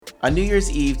On New Year's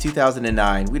Eve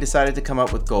 2009, we decided to come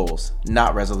up with goals,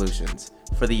 not resolutions,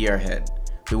 for the year ahead.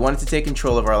 We wanted to take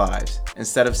control of our lives,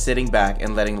 instead of sitting back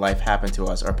and letting life happen to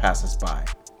us or pass us by.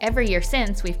 Every year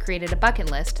since, we've created a bucket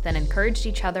list that encouraged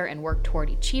each other and worked toward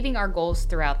achieving our goals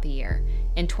throughout the year.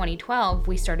 In 2012,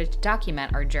 we started to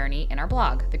document our journey in our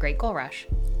blog, The Great Goal Rush.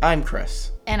 I'm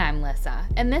Chris. And I'm Lissa,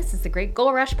 and this is The Great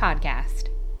Goal Rush Podcast.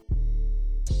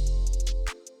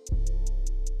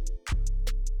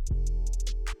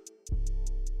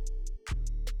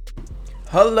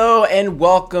 Hello and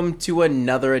welcome to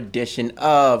another edition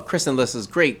of Chris and Lissa's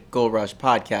Great Goal Rush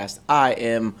Podcast. I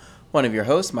am one of your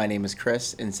hosts. My name is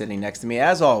Chris, and sitting next to me,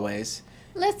 as always,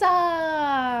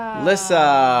 Lissa!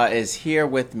 Lissa is here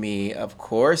with me, of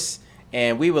course,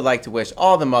 and we would like to wish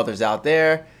all the mothers out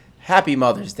there Happy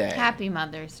Mother's Day. Happy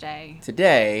Mother's Day.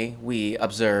 Today, we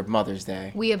observe Mother's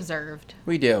Day. We observed.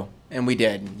 We do, and we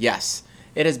did, yes.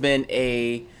 It has been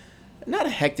not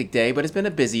a hectic day, but it's been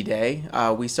a busy day.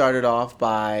 We started off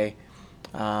by...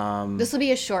 This will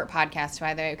be a short podcast,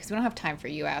 by the way, because we don't have time for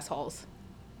you assholes.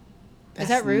 Is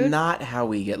that rude? That's not how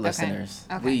we get listeners.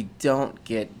 Okay. We don't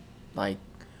get, we're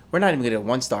not even going to get a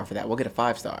 1-star for that. We'll get a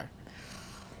 5-star.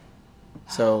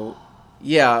 So,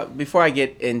 yeah, before I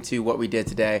get into what we did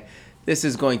today, this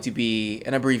is going to be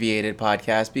an abbreviated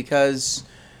podcast because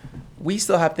we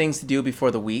still have things to do before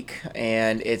the week,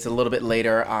 and it's a little bit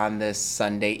later on this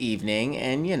Sunday evening,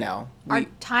 and, Our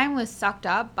time was sucked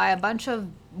up by a bunch of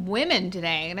women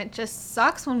today, and it just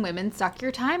sucks when women suck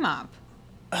your time up.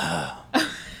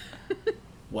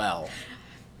 Well...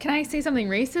 Can I say something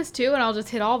racist too, and I'll just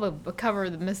hit all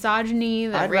cover the misogyny,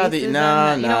 the I'd racism? rather, you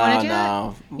don't want to do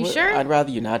that? You sure? I'd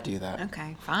rather you not do that.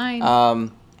 Okay,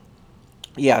 fine.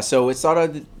 Yeah, so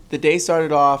the day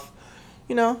started off,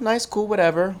 nice, cool,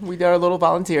 whatever. We did our little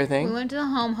volunteer thing. We went to the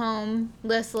home,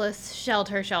 listless,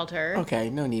 shelter.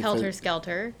 Okay, no need Helter for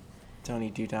Skelter.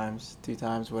 Tony two times,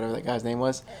 whatever that guy's name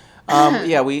was.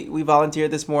 Yeah, we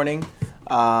volunteered this morning,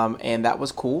 and that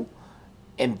was cool.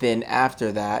 And then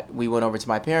after that, we went over to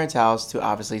my parents' house to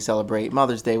obviously celebrate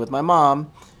Mother's Day with my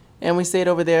mom. And we stayed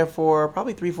over there for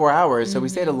probably 3-4 hours. Mm-hmm. So we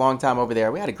stayed a long time over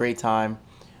there. We had a great time.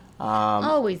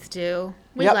 Always do.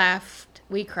 We laughed.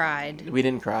 We cried. We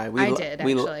didn't cry. I did,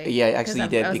 actually. Yeah, actually you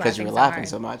did because you were laughing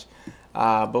so much.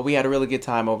 But we had a really good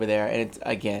time over there. And it's,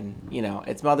 again,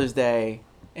 it's Mother's Day.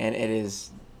 And it is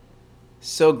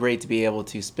so great to be able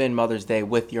to spend Mother's Day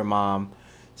with your mom.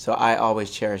 So I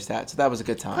always cherish that. So that was a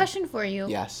good time. Question for you.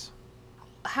 Yes.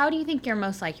 How do you think you're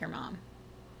most like your mom?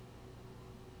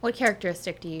 What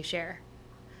characteristic do you share?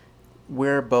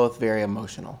 We're both very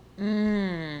emotional.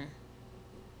 And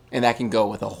that can go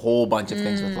with a whole bunch of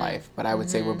things with life. But I would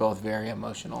say we're both very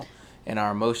emotional. And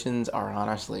our emotions are on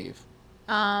our sleeve.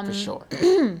 For sure.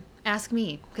 Ask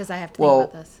me, because I have to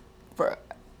think about this.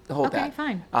 Hold that. Okay,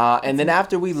 fine. And then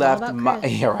after we left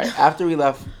after we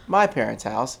left my parents'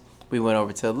 house, we went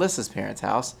over to Lissa's parents'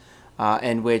 house,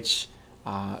 in which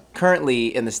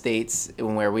currently in the States,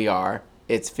 where we are,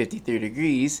 it's 53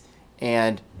 degrees,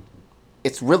 and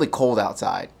it's really cold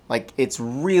outside. It's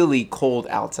really cold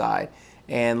outside.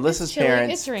 And Lissa's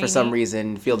parents, for some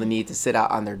reason, feel the need to sit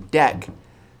out on their deck.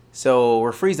 So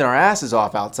we're freezing our asses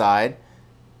off outside,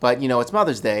 but, it's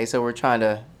Mother's Day, so we're trying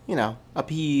to,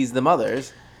 appease the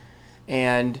mothers.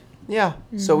 And... yeah,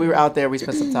 so we were out there. We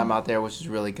spent some time out there, which was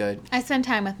really good. I spent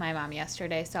time with my mom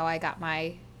yesterday, so I got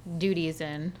my duties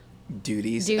in.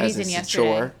 Duties as in yesterday.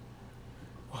 Chore.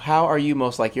 How are you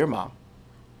most like your mom?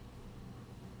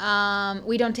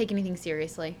 We don't take anything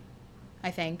seriously,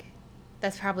 I think.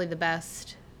 That's probably the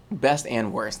best. Best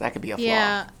and worst. That could be a flaw.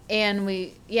 Yeah, and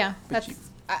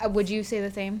would you say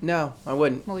the same? No, I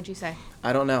wouldn't. What would you say?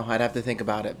 I don't know. I'd have to think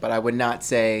about it, but I would not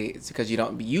say it's because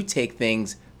you take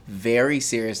things very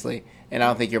seriously, and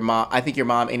I think your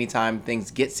mom, anytime things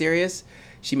get serious,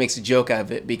 she makes a joke out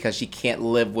of it because she can't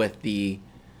live with the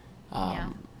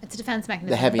it's a defense mechanism,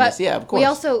 the heaviness. But yeah, of course. We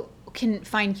also can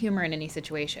find humor in any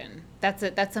situation.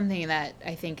 That's something that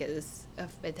I think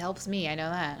it helps me. I know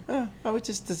that. I would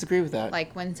just disagree with that.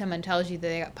 Like when someone tells you that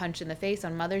they got punched in the face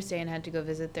on Mother's Day and had to go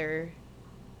visit their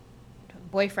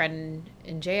boyfriend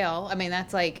in jail. I mean,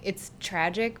 that's it's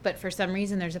tragic, but for some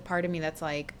reason there's a part of me that's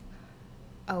like,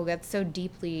 oh, that's so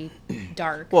deeply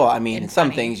dark. Well, I mean, some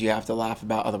funny. things you have to laugh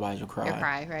about, otherwise you'll cry. You'll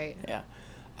cry, right?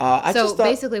 Yeah. So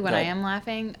basically, when I am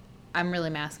laughing, I'm really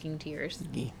masking tears.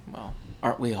 Yeah, well,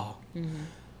 aren't we all? Mm-hmm.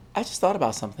 I just thought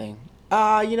about something.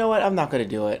 You know what? I'm not going to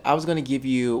do it. I was going to give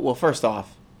you... Well, first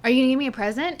off... Are you going to give me a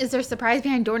present? Is there a surprise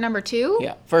behind door number 2?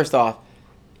 Yeah. First off,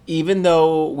 even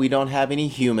though we don't have any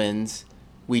humans,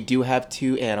 we do have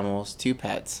 2 animals, 2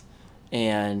 pets.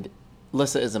 And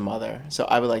Lissa is a mother, so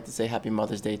I would like to say Happy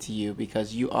Mother's Day to you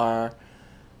because you are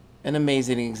an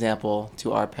amazing example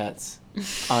to our pets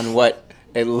on what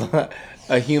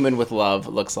a human with love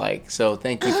looks like. So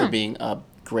thank you for being a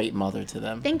great mother to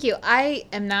them. Thank you. I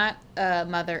am not a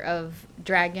mother of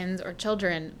dragons or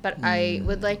children, but I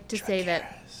would like to say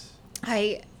that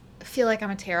I feel like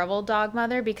I'm a terrible dog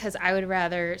mother because I would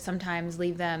rather sometimes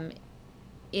leave them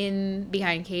in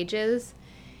behind cages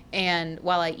and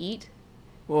while I eat.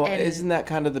 Well, isn't that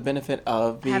kind of the benefit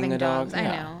of being having a dog? dogs? I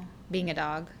know. Being a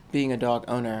dog. Being a dog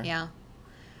owner. Yeah.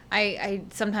 I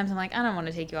sometimes I'm like, I don't want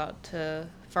to take you out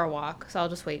for a walk, so I'll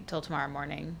just wait till tomorrow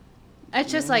morning.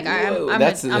 It's just like I'm a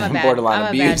bad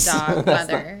dog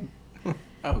mother.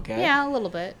 Okay. Yeah, a little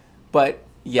bit. But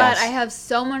yes. But I have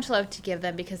so much love to give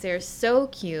them because they're so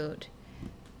cute.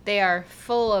 They are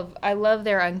full of. I love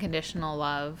their unconditional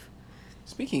love.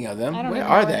 Speaking of them, I don't where know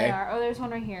are where they? Oh, there's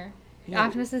one right here. Yeah.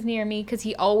 Optimus is near me because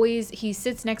he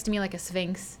sits next to me like a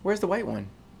sphinx. Where's the white one?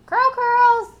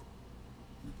 Curls.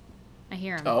 I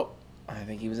hear him. Oh, I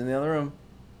think he was in the other room.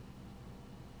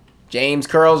 James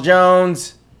Curls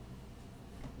Jones.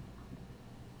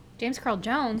 James Carl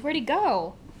Jones. Where'd he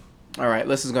go? All right,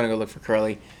 Lissa's gonna go look for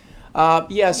Curly.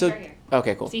 Yeah. So right here.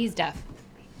 okay, cool. See, he's deaf.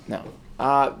 No.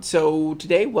 So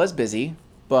today was busy,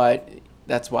 but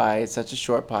that's why it's such a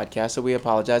short podcast. So we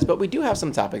apologize, but we do have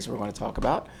some topics we're going to talk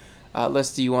about.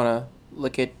 Liz, do you want to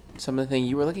look at some of the things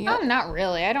you were looking at? Not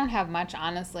really. I don't have much,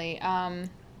 honestly. I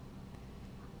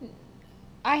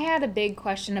had a big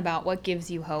question about what gives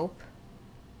you hope.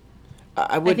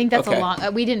 I think that's a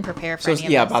long. We didn't prepare for any of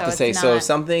this. Yeah, about to say. So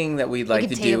something that we'd like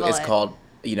to do is called,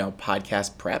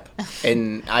 podcast prep,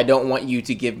 and I don't want you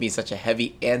to give me such a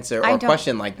heavy answer or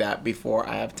question like that before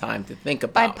I have time to think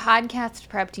about. By podcast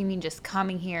prep, do you mean just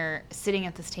coming here, sitting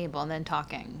at this table, and then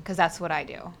talking? Because that's what I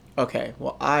do. Okay.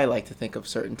 Well, I like to think of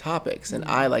certain topics, and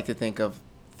I like to think of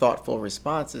thoughtful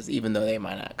responses, even though they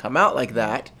might not come out like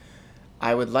that.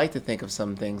 I would like to think of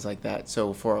some things like that.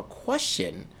 So for a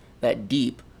question that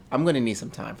deep, I'm going to need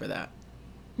some time for that.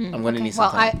 I'm going to need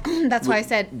some time. That's why I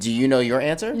said... Do you know your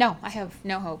answer? No, I have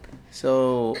no hope.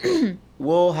 So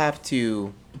we'll have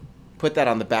to put that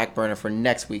on the back burner for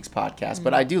next week's podcast.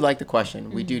 But I do like the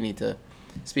question. We do need to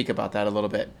speak about that a little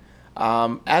bit.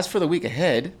 As for the week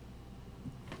ahead,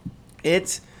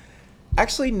 it's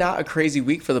actually not a crazy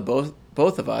week for the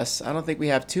both of us. I don't think we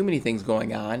have too many things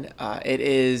going on.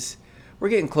 We're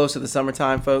getting close to the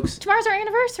summertime, folks. Tomorrow's our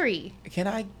anniversary. Can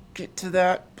I get to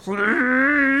that,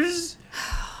 please?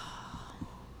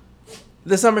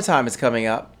 The summertime is coming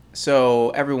up, so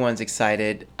everyone's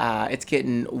excited. It's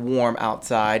getting warm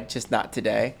outside, just not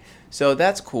today. So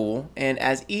that's cool. And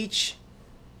as each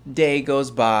day goes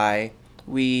by,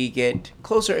 we get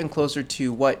closer and closer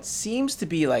to what seems to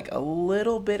be like a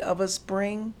little bit of a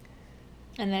spring.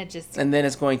 And then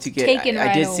it's going to get taken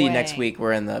right I did away. see next week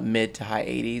we're in the mid to high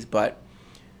 80s, but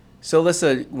so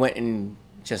Lissa went and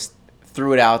just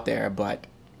threw it out there, but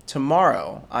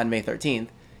tomorrow on May 13th,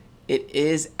 it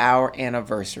is our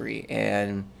anniversary,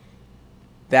 and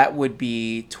that would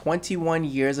be 21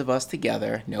 years of us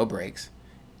together, no breaks,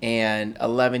 and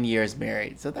 11 years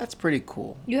married. So that's pretty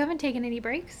cool. You haven't taken any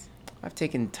breaks? I've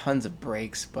taken tons of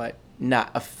breaks, but not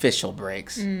official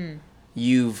breaks.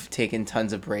 You've taken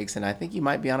tons of breaks, and I think you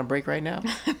might be on a break right now.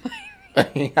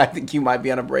 I think you might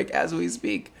be on a break as we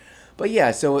speak. But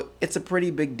yeah, so it's a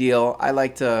pretty big deal. I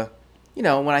like to,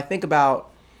 when I think about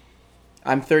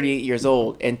I'm 38 years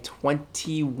old and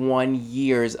 21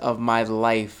 years of my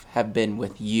life have been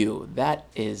with you. That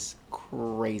is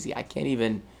crazy. I can't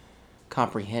even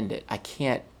comprehend it.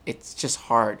 It's just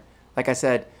hard. Like I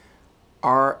said,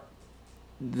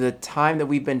 the time that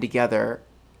we've been together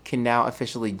can now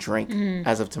officially drink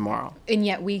as of tomorrow. And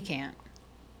yet we can't.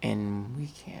 And we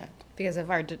can't. Because of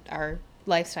our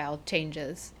lifestyle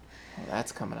changes. Well,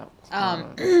 that's coming up.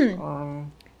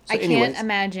 I can't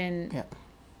imagine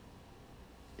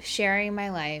sharing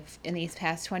my life in these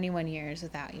past 21 years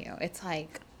without you. It's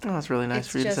like... Oh, that's really nice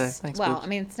for you to say. Thanks, well, Boots. I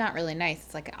mean, it's not really nice.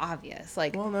 It's like obvious.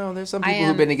 Like, well, no, there's some people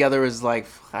who've been together is like,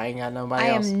 I ain't got nobody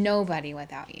else. I am nobody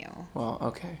without you. Well,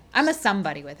 okay. I'm a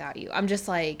somebody without you. I'm just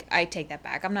like, I take that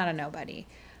back. I'm not a nobody.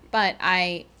 But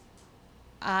I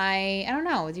don't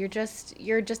know. You're just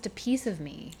a piece of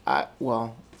me.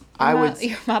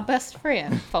 You're my best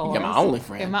friend. You're my only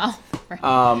friend. You're my only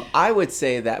friend. I would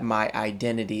say that my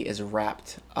identity is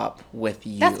wrapped up with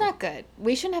you. That's not good.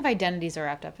 We shouldn't have identities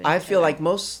wrapped up in I each feel other. like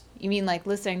most... You mean like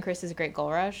Lissa and Chris's Great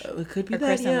Gold Rush? It could be or that,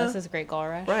 Chris and yeah. Lissa's Great Gold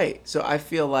Rush? Right. So I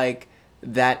feel like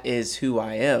that is who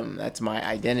I am. That's my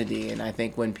identity. And I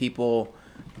think when people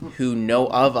who know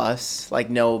of us, like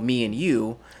know me and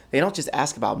you, they don't just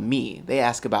ask about me. They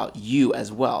ask about you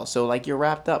as well. So like you're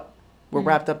wrapped up. We're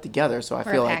wrapped up together. So I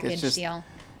feel like it's just deal.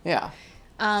 Yeah.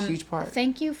 Huge part.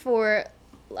 Thank you for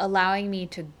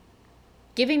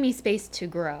giving me space to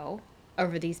grow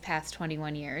over these past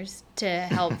 21 years to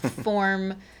help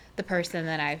form the person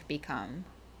that I've become.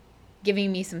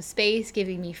 Giving me some space,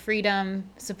 giving me freedom,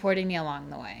 supporting me along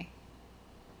the way.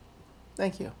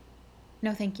 Thank you.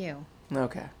 No, thank you.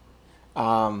 Okay.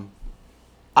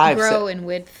 Grow in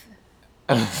width.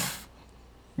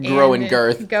 Grow in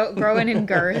girth. Growing in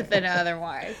girth and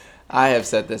otherwise. I have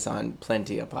said this on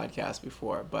plenty of podcasts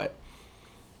before, but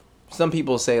some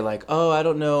people say like, oh, I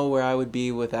don't know where I would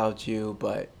be without you,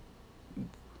 but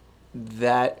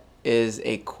that is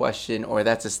a question, or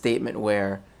that's a statement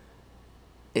where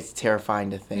it's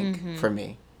terrifying to think for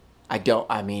me.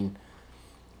 I mean,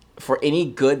 for any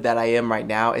good that I am right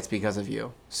now, it's because of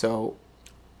you. So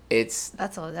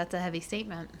that's a heavy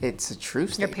statement. It's a true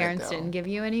statement. Your parents didn't give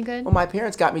you any good? Well, my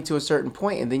parents got me to a certain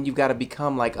point, and then you've got to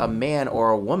become like a man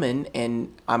or a woman,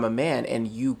 and I'm a man, and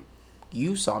you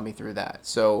saw me through that.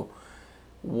 So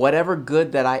whatever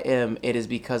good that I am, it is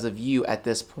because of you at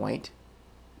this point,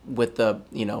 with the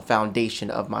foundation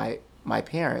of my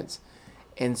parents.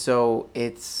 And so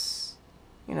it's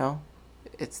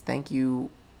thank you,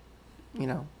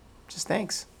 just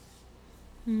thanks.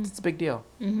 It's a big deal.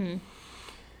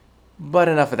 But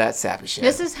enough of that sappy shit.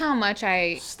 This is how much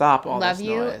I love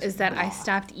you, is that I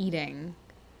stopped eating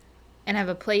and have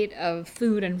a plate of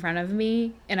food in front of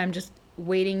me, and I'm just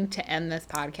waiting to end this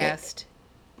podcast.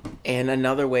 And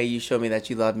another way you show me that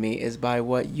you love me is by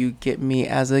what you get me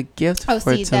as a gift for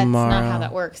tomorrow. That's not how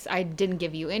that works. I didn't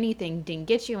give you anything, didn't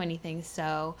get you anything,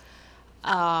 so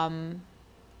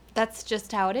that's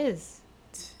just how it is.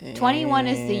 21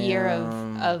 is the year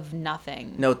of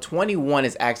nothing. No, 21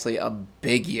 is actually a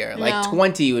big year. Like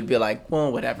 20 would be like,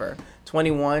 well, whatever.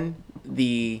 21,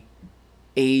 the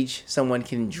age someone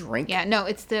can drink. Yeah,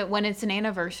 no, when it's an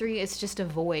anniversary, it's just a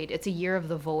void. It's a year of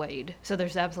the void. So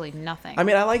there's absolutely nothing. I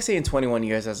mean, I like saying 21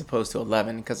 years as opposed to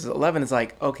 11, because 11 is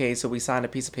like, okay, so we signed a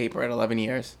piece of paper at 11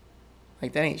 years.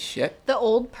 Like, that ain't shit. The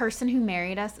old person who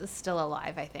married us is still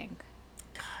alive, I think.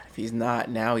 God, if he's not,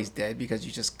 now he's dead because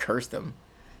you just cursed him.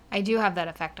 I do have that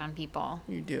effect on people.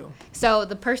 You do. So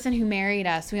the person who married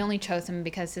us, we only chose him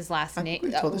because his last name...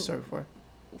 We've told this story before.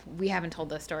 We haven't told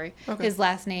this story. Okay. His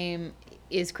last name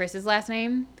is Chris's last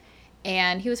name.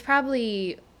 And he was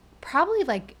probably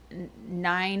like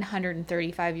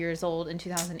 935 years old in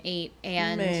 2008.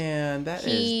 And man, that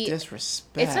is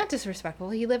disrespect. It's not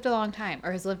disrespectful. He lived a long time,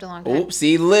 or has lived a long time. Oops,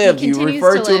 he lived. You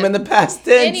referred to him in the past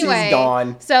tense. Anyway, he's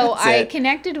gone. So I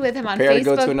connected with him on Prepare Facebook. To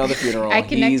go to another funeral. I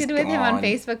connected with him on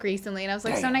Facebook recently, and I was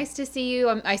like, Damn. so nice to see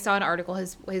you. I saw an article,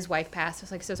 his wife passed. I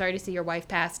was like, so sorry to see your wife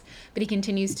passed, but he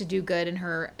continues to do good in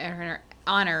her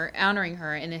honor, honoring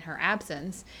her and in her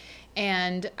absence.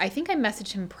 And I think I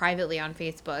messaged him privately on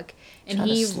Facebook, and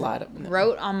he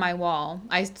wrote on my wall.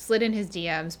 I slid in his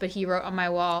DMs, but he wrote on my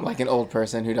wall, like an old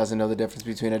person who doesn't know the difference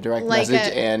between a direct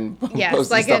message and posting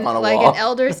like stuff on a like wall. an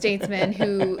elder statesman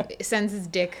who sends his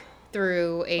dick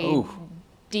through a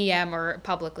DM or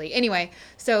publicly. Anyway,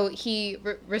 so he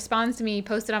responds to me,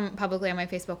 posted publicly on my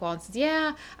Facebook wall, and says,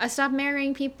 "Yeah, I stopped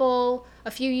marrying people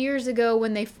a few years ago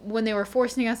when they were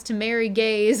forcing us to marry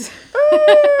gays."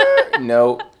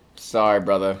 Nope. Sorry,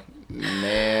 brother.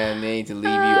 Man, they need to leave you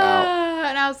out.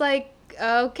 And I was like,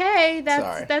 okay,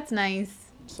 that's nice.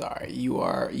 Sorry, you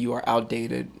are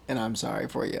outdated, and I'm sorry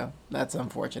for you. That's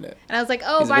unfortunate. And I was like,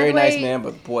 oh, he's by the way, a very nice man,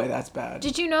 but boy, that's bad.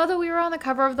 Did you know that we were on the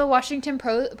cover of the Washington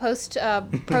Post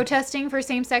protesting for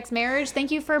same-sex marriage? Thank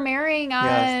you for marrying us.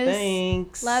 Yes,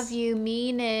 thanks. Love you,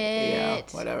 mean it. Yeah,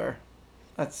 whatever.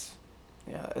 It's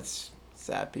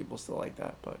sad people still like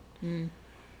that, but.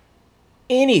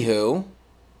 Anywho,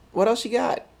 what else you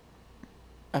got?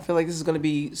 I feel like this is going to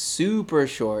be super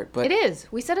short, but it is.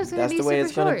 We said it's going to be super short.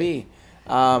 That's the way it's going to be.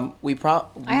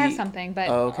 I have something, but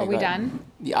are we done?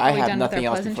 Yeah, I have nothing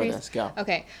else before this. Go.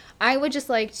 Okay. I would just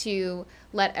like to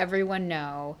let everyone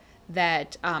know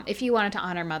that if you wanted to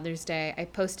honor Mother's Day, I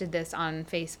posted this on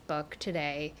Facebook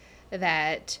today,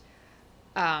 that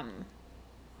Black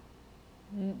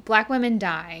women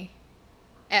die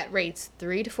at rates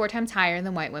 3 to 4 times higher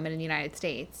than white women in the United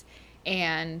States.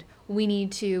 And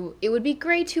it would be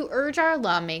great to urge our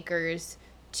lawmakers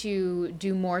to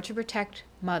do more to protect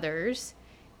mothers.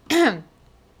 And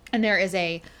there is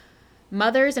a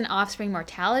Mothers and Offspring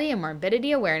Mortality and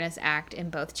Morbidity Awareness Act in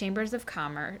both chambers of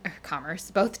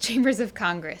both chambers of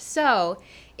Congress. So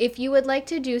if you would like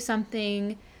to do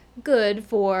something good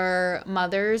for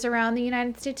mothers around the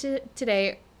United States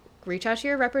today, reach out to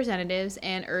your representatives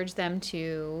and urge them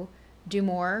to do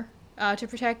more to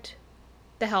protect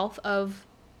the health of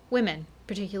women,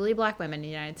 particularly black women in the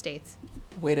United States.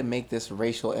 Way to make this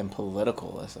racial and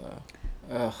political, Alyssa.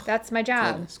 Ugh. That's my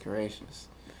job. Goodness gracious.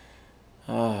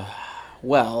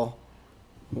 Well,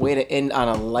 way to end on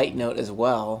a light note as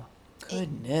well.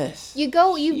 Goodness. You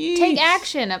take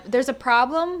action. There's a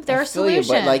problem, there are solutions.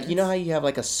 But like, you know how you have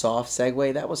like a soft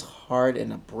segue? That was hard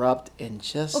and abrupt and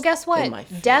just well, guess what? in my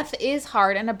face. Death is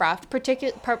hard and abrupt,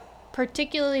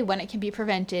 particularly when it can be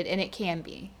prevented, and it can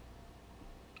be.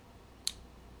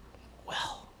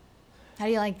 Well. How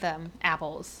do you like them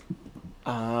apples?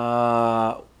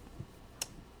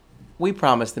 We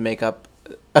promise to make up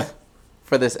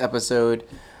for this episode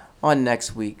on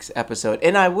next week's episode.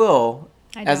 And I will,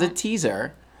 as a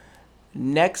teaser,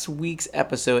 next week's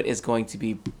episode is going to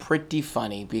be pretty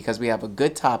funny because we have a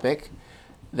good topic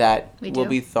that will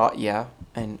be thought,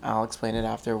 and I'll explain it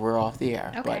after we're off the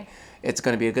air. Okay. But it's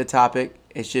going to be a good topic.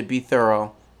 It should be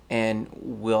thorough, and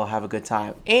we'll have a good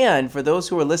time. And for those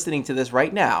who are listening to this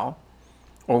right now,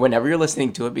 or whenever you're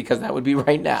listening to it, because that would be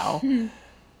right now,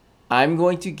 I'm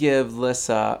going to give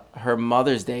Lissa her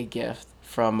Mother's Day gift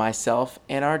from myself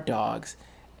and our dogs,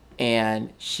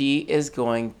 and she is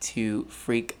going to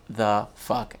freak the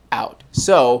fuck out.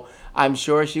 So I'm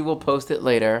sure she will post it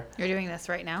later. You're doing this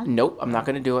right now? Nope, I'm not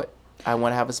going to do it. I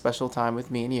want to have a special time with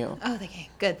me and you. Oh, okay.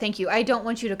 Good. Thank you. I don't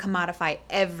want you to commodify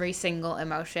every single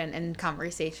emotion and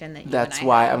conversation that you That's and I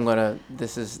why have. I'm going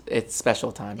to, it's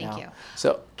special time now. Thank you.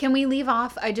 So can we leave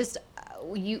off?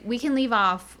 We can leave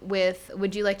off with,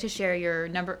 would you like to share your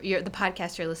number, the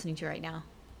podcast you're listening to right now?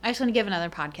 I just want to give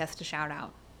another podcast a shout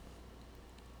out.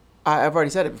 I've already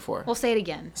said it before. We'll say it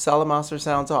again. Salamonster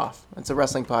Sounds Off. It's a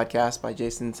wrestling podcast by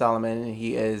Jason Solomon, and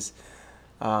he is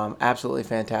absolutely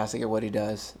fantastic at what he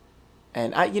does.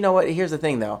 And you know what? Here's the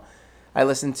thing, though. I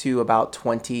listen to about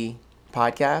 20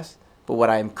 podcasts, but what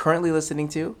I'm currently listening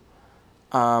to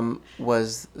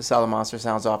was Salamonster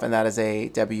Sounds Off, and that is a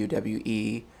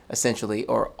WWE, essentially,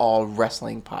 or all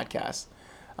wrestling podcast.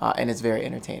 And it's very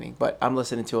entertaining. But I'm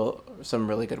listening to some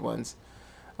really good ones.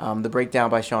 The Breakdown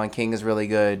by Sean King is really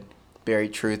good.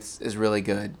 Buried Truths is really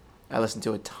good. I listen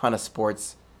to a ton of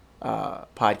sports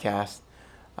podcasts.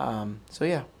 So,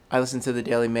 yeah. I listen to the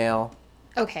Daily Mail.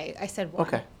 Okay, I said one.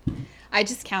 Okay. I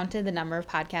just counted the number of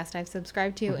podcasts I've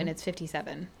subscribed to, and it's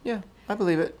 57. Yeah, I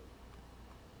believe it.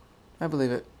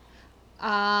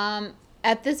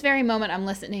 At this very moment, I'm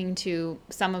listening to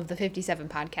some of the 57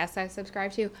 podcasts I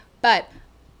subscribe to, but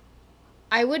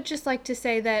I would just like to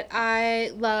say that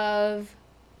I love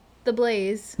The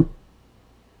Blaze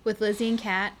with Lizzie and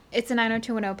Kat. It's a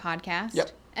 90210 podcast.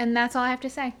 Yep. And that's all I have to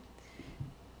say.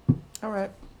 All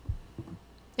right.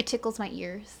 It tickles my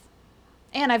ears.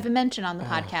 And I've been mentioned on the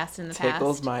podcast in the past.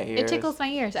 Tickles my ears. It tickles my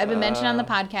ears. I've been mentioned on the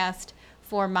podcast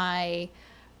for my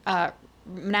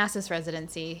Manassas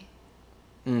residency.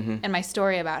 Mm-hmm. And my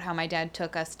story about how my dad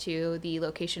took us to the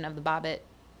location of the Bobbit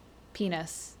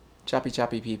penis.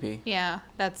 Choppy pee pee. Yeah,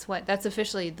 that's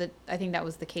officially I think that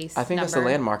was the case. I think that's the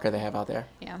landmarker they have out there.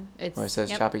 Yeah, it's where it says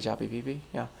choppy pee pee.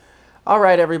 Yeah. All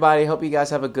right, everybody. Hope you guys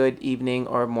have a good evening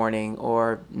or morning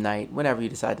or night, whenever you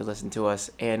decide to listen to us.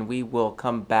 And we will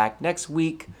come back next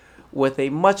week with a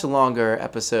much longer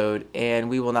episode, and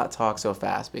we will not talk so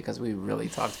fast because we really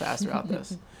talked fast throughout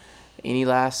this. Any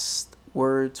last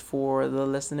words for the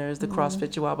listeners, the CrossFit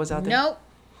Chihuahuas out there? Nope.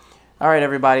 All right,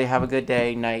 everybody. Have a good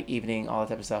day, night, evening, all that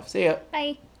type of stuff. See ya.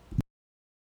 Bye.